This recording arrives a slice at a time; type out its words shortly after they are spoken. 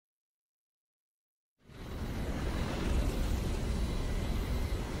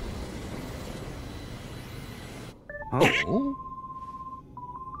Oh?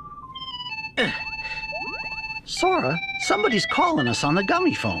 Sora, somebody's calling us on the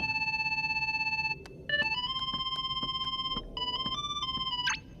gummy phone.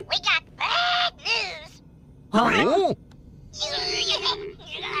 We got bad news. Huh?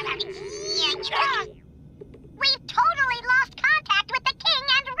 We've totally lost contact with the King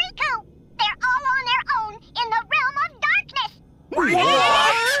and Riku. They're all on their own in the realm of darkness.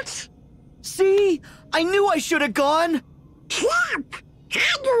 What? See? I knew I should have gone. Trump,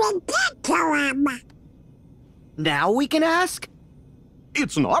 how do we get to him? Now we can ask?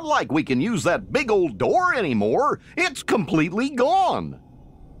 It's not like we can use that big old door anymore. It's completely gone.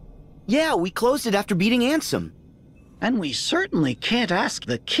 Yeah, we closed it after beating Ansem. And we certainly can't ask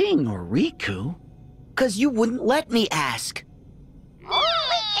the king or Riku. 'Cause you wouldn't let me ask.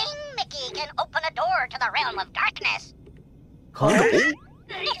 Only King Mickey can open a door to the realm of darkness. Huh?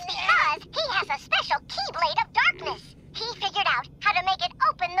 It's because he has a special keyblade of darkness. He figured out how to make it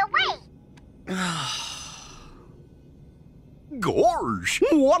open the way. Gosh,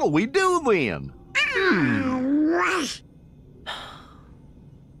 what'll we do then?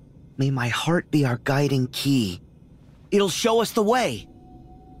 May my heart be our guiding key. It'll show us the way.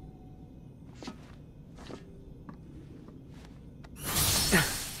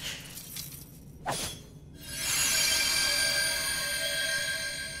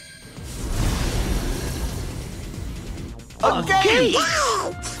 Okay.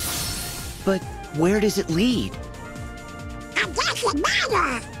 But where does it lead? It doesn't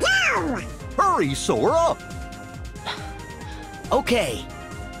matter. Go! Hurry, Sora. Okay.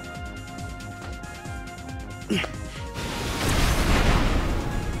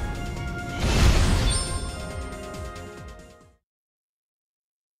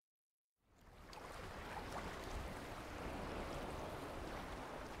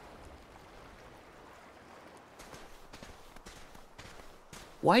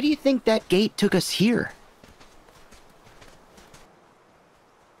 Why do you think that gate took us here?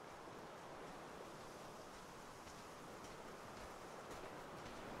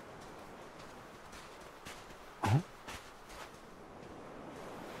 Huh?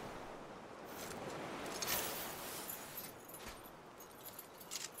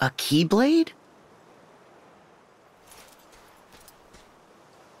 A keyblade?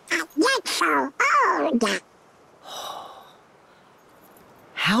 That's so old.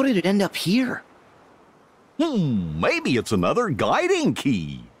 How did it end up here? Maybe it's another guiding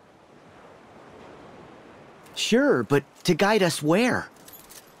key. Sure, but to guide us where?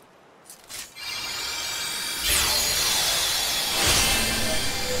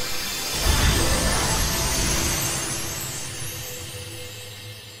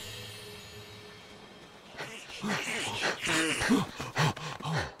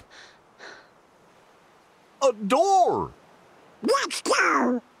 A door. Let's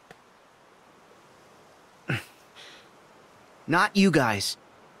go. Not you guys.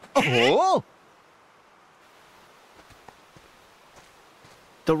 Oh?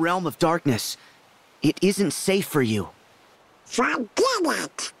 The realm of darkness. It isn't safe for you. Forget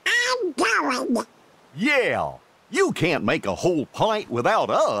it. I'm going. Yeah. You can't make a whole pint without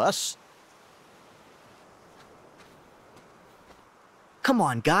us. Come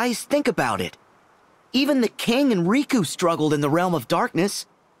on, guys, think about it. Even the king and Riku struggled in the realm of darkness.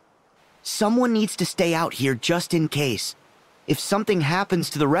 Someone needs to stay out here just in case. If something happens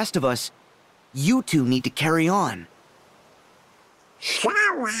to the rest of us, you two need to carry on.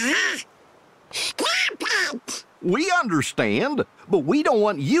 Sora, stop it. We understand, but we don't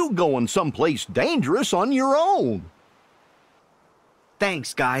want you going someplace dangerous on your own.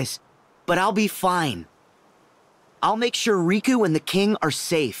 Thanks, guys, but I'll be fine. I'll make sure Riku and the king are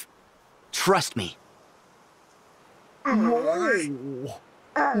safe. Trust me. Oh.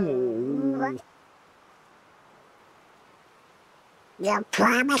 You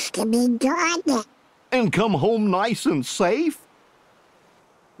promised to be good. And come home nice and safe?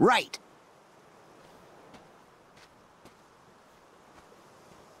 Right.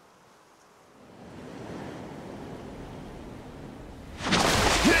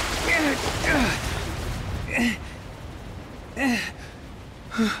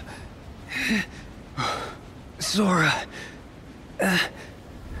 Sora.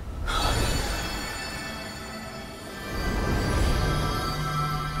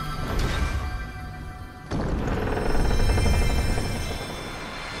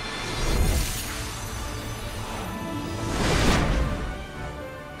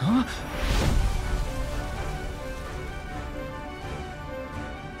 Huh?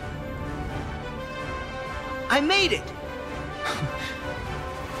 I made it!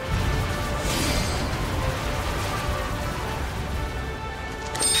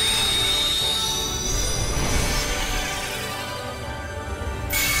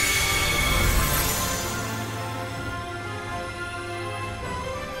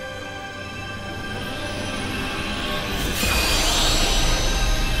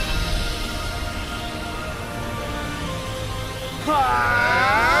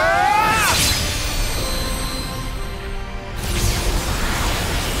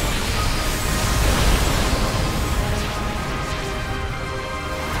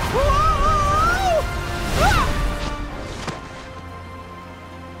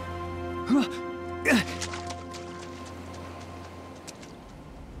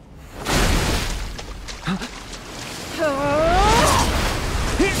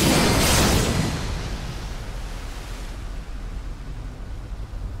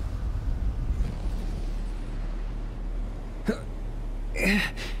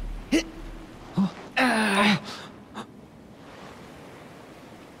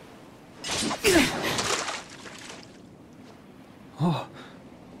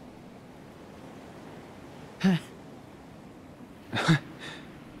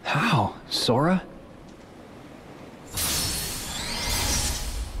 How, Sora?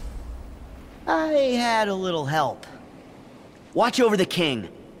 I had a little help. Watch over the king.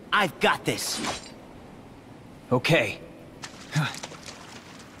 I've got this. Okay.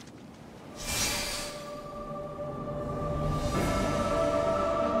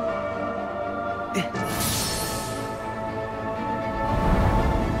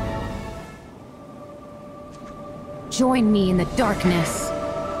 Join me in the darkness.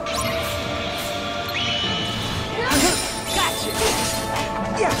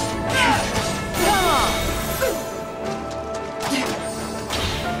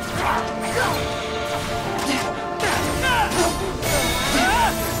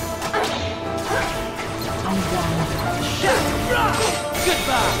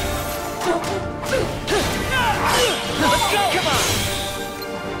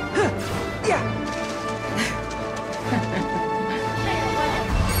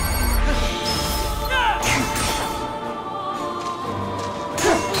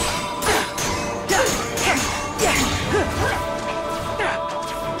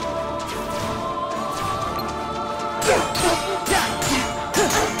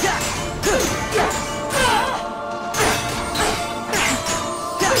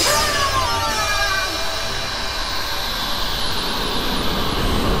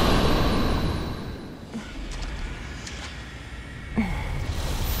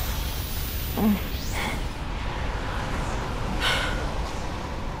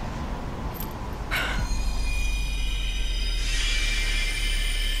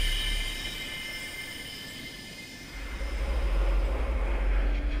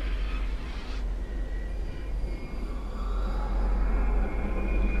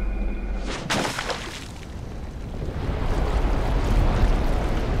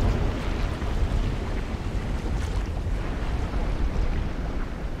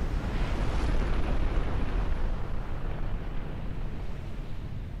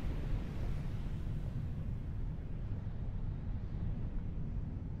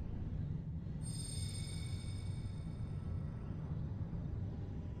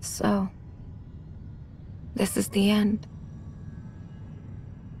 So, this is the end.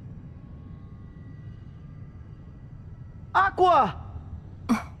 Aqua!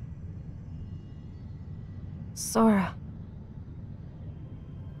 Sora.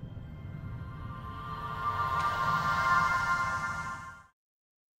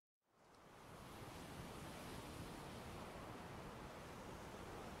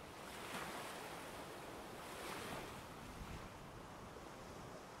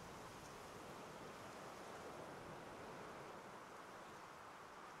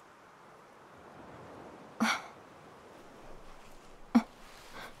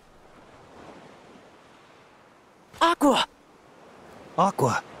 Aqua!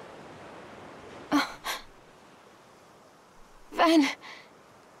 Aqua.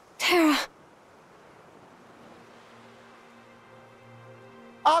 Terra.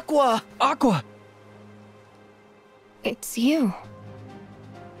 Aqua! Aqua! It's you.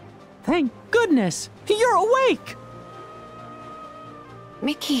 Thank goodness! You're awake!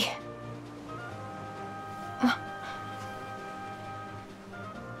 Mickey.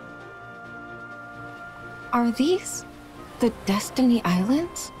 Are these the Destiny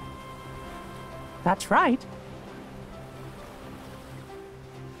Islands? That's right.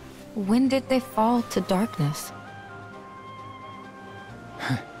 When did they fall to darkness?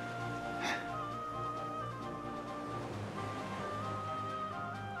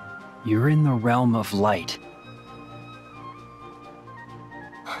 You're in the realm of light.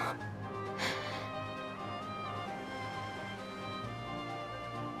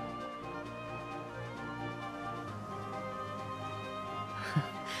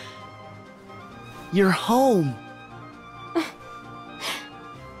 You're home.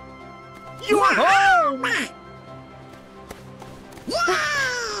 You're home!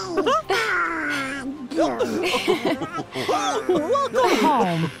 Welcome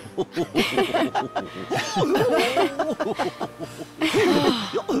home.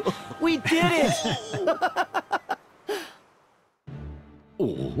 We did it!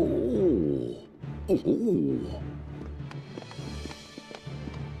 Oh. Oh.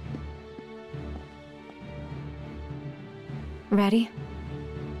 Ready?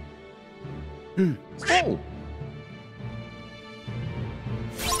 Oh.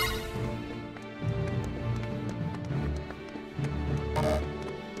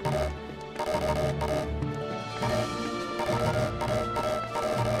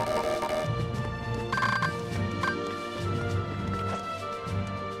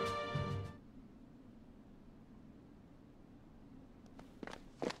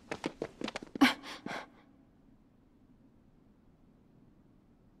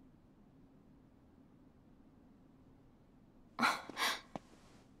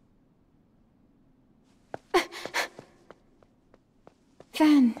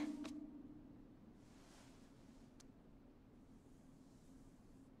 Ven.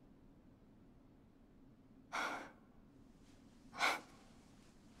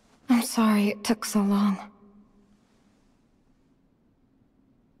 I'm sorry it took so long.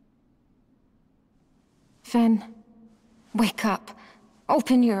 Ven, wake up.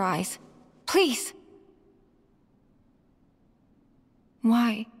 Open your eyes. Please.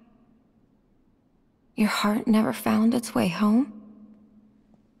 Why? Your heart never found its way home?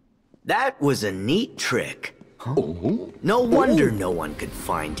 That was a neat trick. Oh. No wonder no one could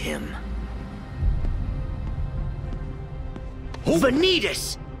find him.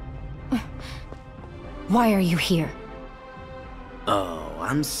 Ventus! Why are you here? Oh,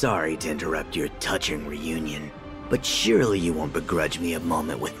 I'm sorry to interrupt your touching reunion, but surely you won't begrudge me a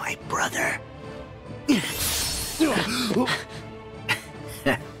moment with my brother.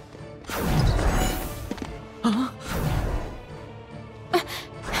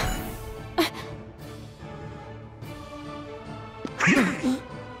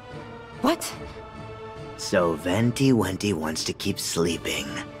 What? So Venti Wenti wants to keep sleeping.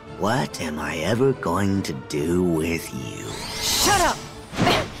 What am I ever going to do with you? Shut up!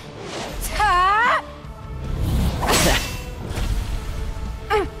 Ah!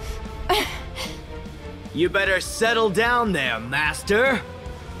 You better settle down there, Master.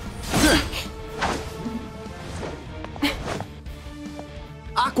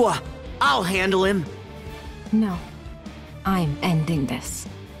 Aqua, I'll handle him. No. I'm ending this.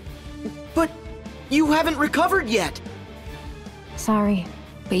 But you haven't recovered yet. Sorry,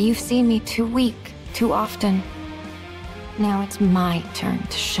 but you've seen me too weak, too often. Now it's my turn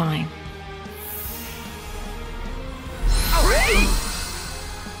to shine.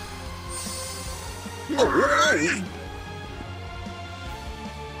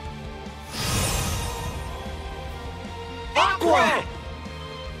 Aqua!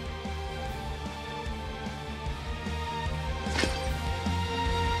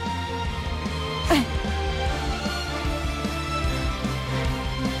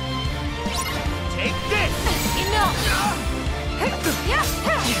 Take this! Enough!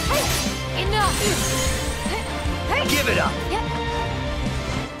 Enough! Give it up!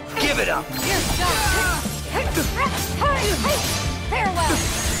 Give it up! You're done! Farewell!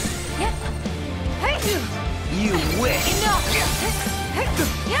 You wish! Enough!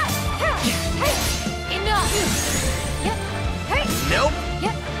 Enough! Nope!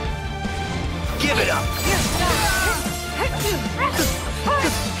 Give it up! You're done!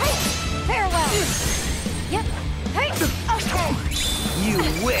 Farewell! You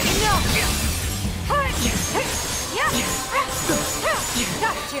wish!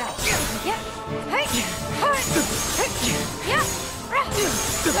 Gotcha!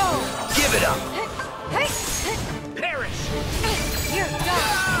 Give it up! Perish! You're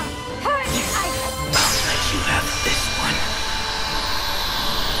done! I'll let you have this one.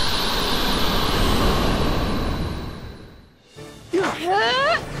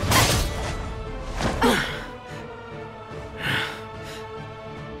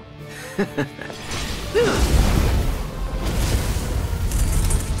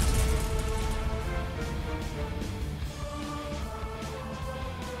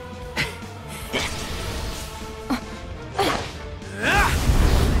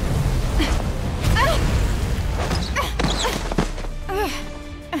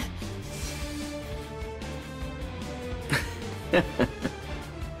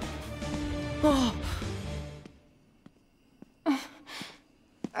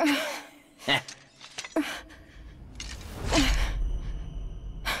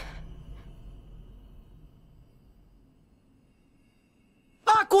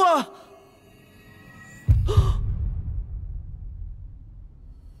 Aqua!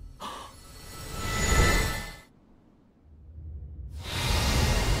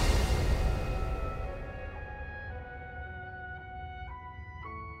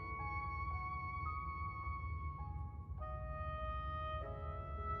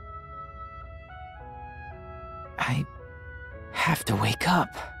 have to wake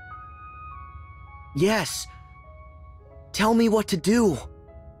up. Yes. Tell me what to do.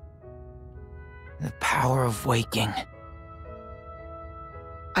 The power of waking.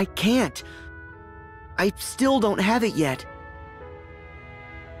 I can't. I still don't have it yet.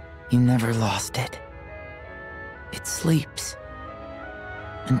 You never lost it. It sleeps.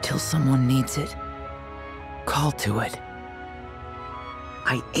 Until someone needs it. Call to it.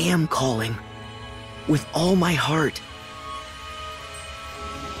 I am calling. With all my heart.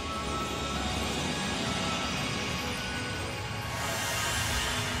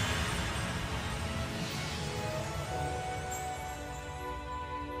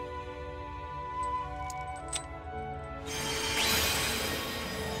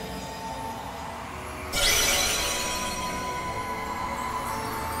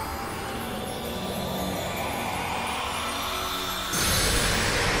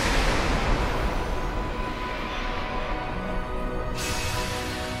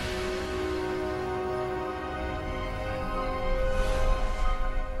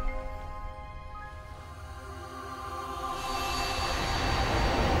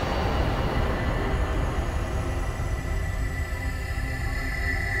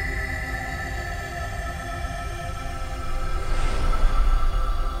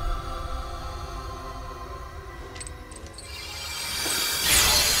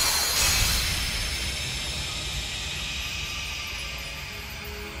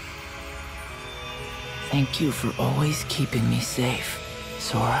 Thank you for always keeping me safe,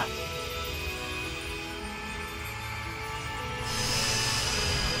 Sora.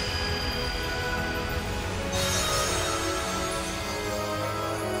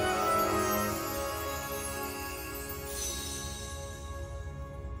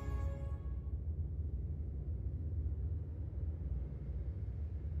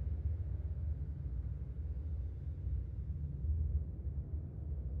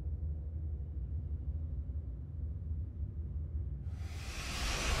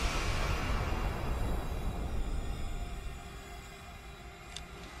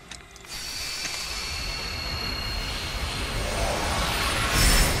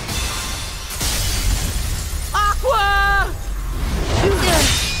 Aqua!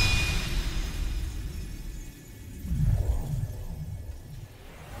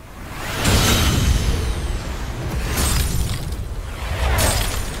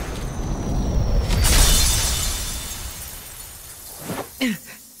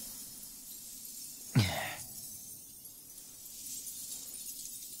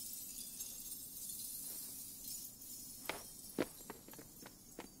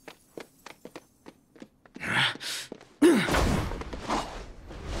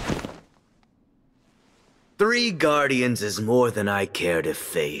 Three guardians is more than I care to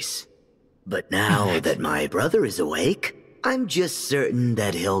face. But now that my brother is awake, I'm just certain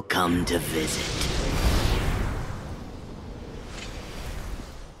that he'll come to visit.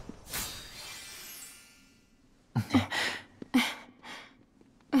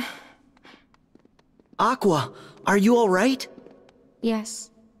 Aqua, are you all right? Yes,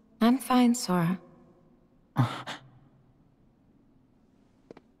 I'm fine, Sora.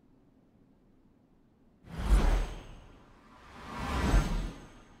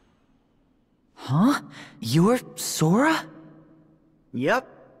 Huh? You're Sora? Yep.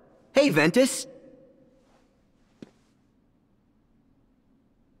 Hey, Ventus.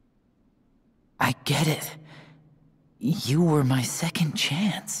 I get it. You were my second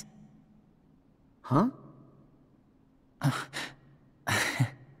chance. Huh?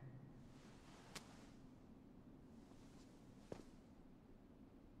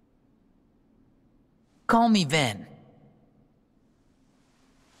 Call me Ven.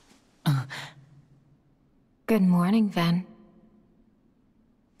 Good morning, Ven.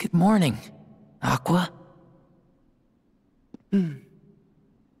 Good morning, Aqua.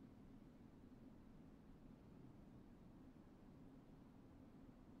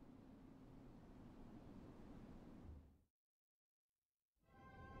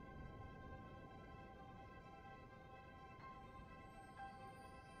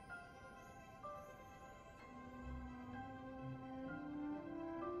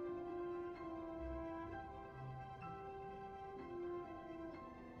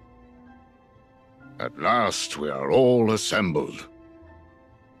 At last we are all assembled.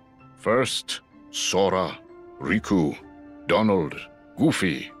 First, Sora, Riku, Donald,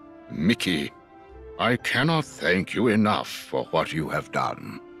 Goofy, Mickey. I cannot thank you enough for what you have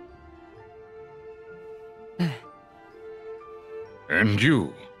done. And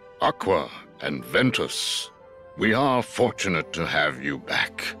you, Aqua and Ventus. We are fortunate to have you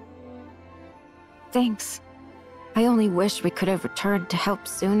back. Thanks. I only wish we could have returned to help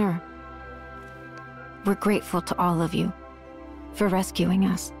sooner. We're grateful to all of you for rescuing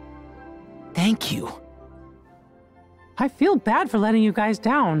us. Thank you. I feel bad for letting you guys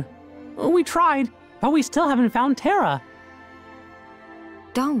down. We tried, but we still haven't found Terra.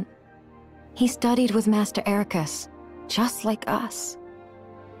 Don't. He studied with Master Ericus, just like us.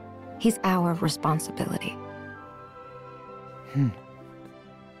 He's our responsibility.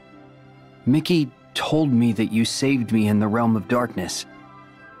 Mickey told me that you saved me in the realm of darkness.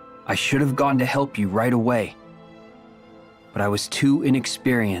 I should have gone to help you right away, but I was too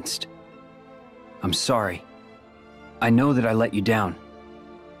inexperienced. I'm sorry. I know that I let you down.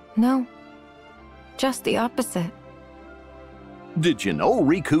 No, just the opposite. Did you know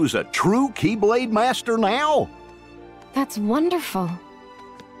Riku's a true Keyblade master now? That's wonderful.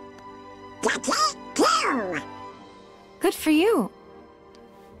 That's it, too. Good for you.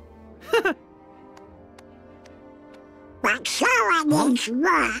 Roxas needs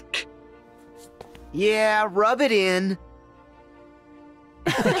work. Yeah, rub it in.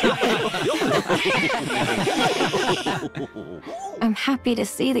 I'm happy to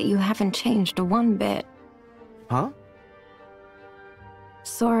see that you haven't changed one bit. Huh?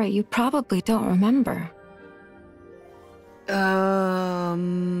 Sora, you probably don't remember.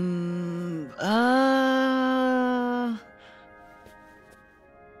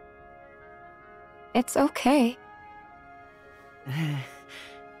 It's okay.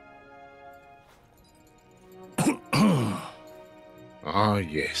 Ah,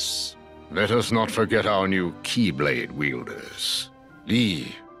 yes. Let us not forget our new Keyblade wielders.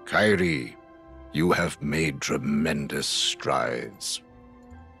 Lee, Kairi, you have made tremendous strides.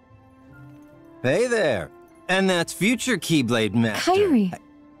 Hey there. And that's future Keyblade Master. Kairi.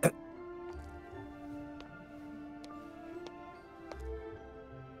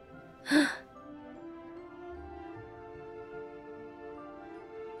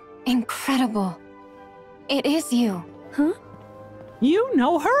 Incredible. It is you. Huh? You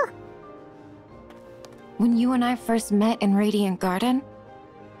know her? When you and I first met in Radiant Garden,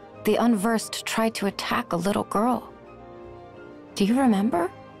 the Unversed tried to attack a little girl. Do you remember?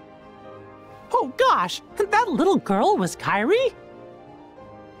 Oh gosh, that little girl was Kairi?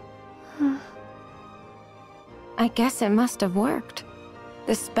 I guess it must have worked.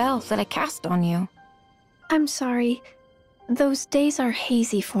 The spell that I cast on you. I'm sorry. Those days are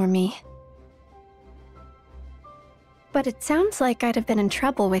hazy for me. But it sounds like I'd have been in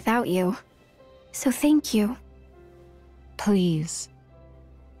trouble without you. So thank you. Please.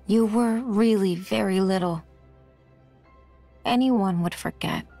 You were really very little. Anyone would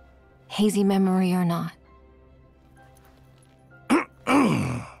forget, hazy memory or not.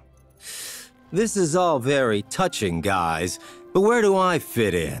 This is all very touching, guys, but where do I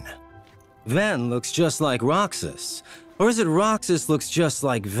fit in? Ven looks just like Roxas. Or is it Roxas looks just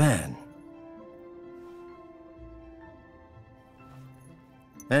like Ven?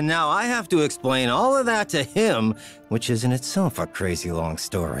 And now I have to explain all of that to him, which is in itself a crazy long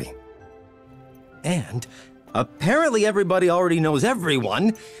story. And apparently everybody already knows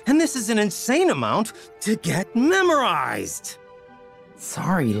everyone, and this is an insane amount to get memorized.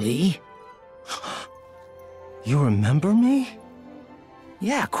 Sorry, Lee. You remember me?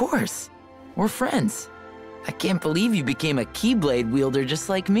 Yeah, of course. We're friends. I can't believe you became a Keyblade wielder just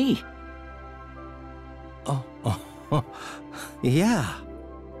like me. Oh, yeah.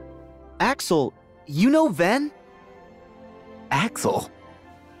 Axel, you know Ven? Axel?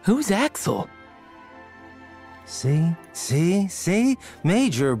 Who's Axel? See?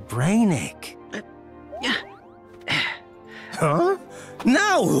 Major brainache. Huh?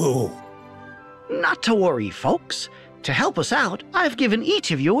 Now who? Not to worry, folks. To help us out, I've given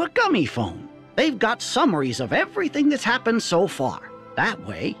each of you a gummy phone. They've got summaries of everything that's happened so far. That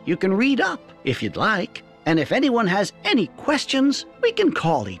way, you can read up, if you'd like. And if anyone has any questions, we can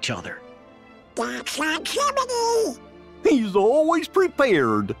call each other. That's like Jiminy. He's always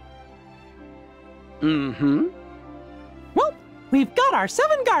prepared. Mm-hmm. Well, we've got our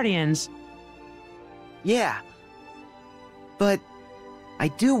 7 Guardians. Yeah. But I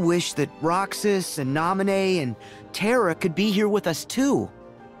do wish that Roxas and Naminé and Terra could be here with us too.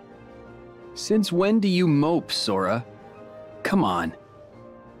 Since when do you mope, Sora? Come on.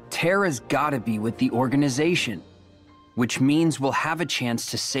 Terra's gotta be with the organization, which means we'll have a chance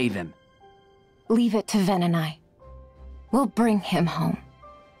to save him. Leave it to Ven and I. We'll bring him home.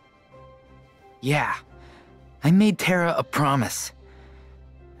 Yeah. I made Terra a promise.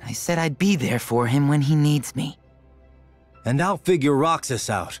 I said I'd be there for him when he needs me. And I'll figure Roxas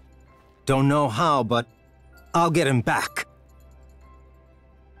out. Don't know how, but I'll get him back.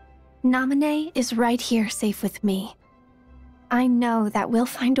 Naminé is right here safe with me. I know that we'll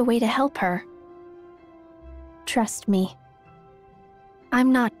find a way to help her. Trust me.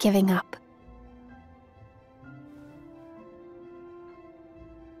 I'm not giving up.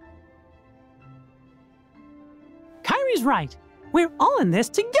 Kairi's right. We're all in this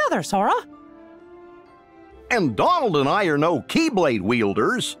together, Sora. And Donald and I are no Keyblade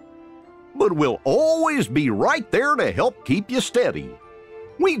wielders, but we'll always be right there to help keep you steady.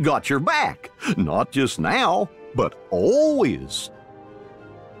 We got your back, not just now, but always.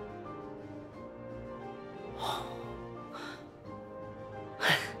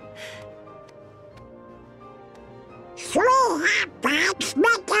 SilverHawkKohaku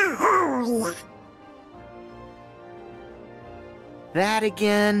make a hole. That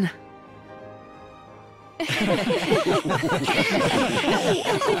again?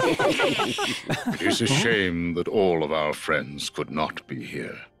 It is a shame that all of our friends could not be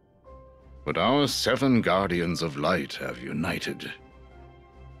here. But our 7 Guardians of Light have united.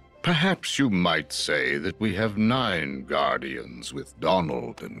 Perhaps you might say that we have 9 Guardians with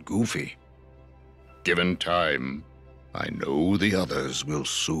Donald and Goofy. Given time, I know the others will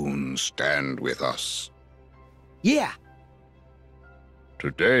soon stand with us. Yeah.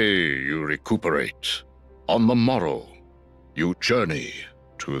 Today you recuperate. On the morrow, you journey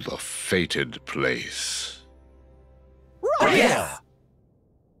to the fated place. Oh, yeah!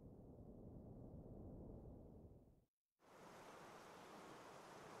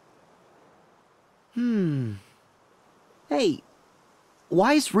 Hey,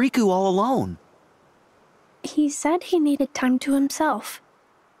 why is Riku all alone? He said he needed time to himself.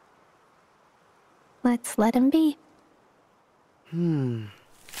 Let's let him be.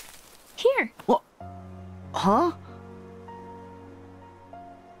 Here. What? Huh?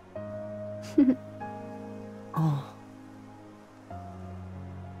 Oh.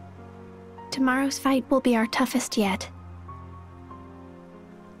 Tomorrow's fight will be our toughest yet.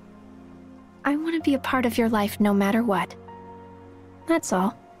 I want to be a part of your life no matter what. That's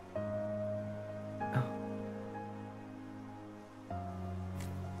all.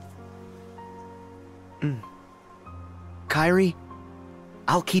 Kairi,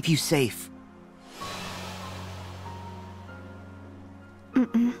 I'll keep you safe.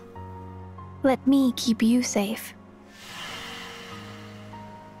 Let me keep you safe.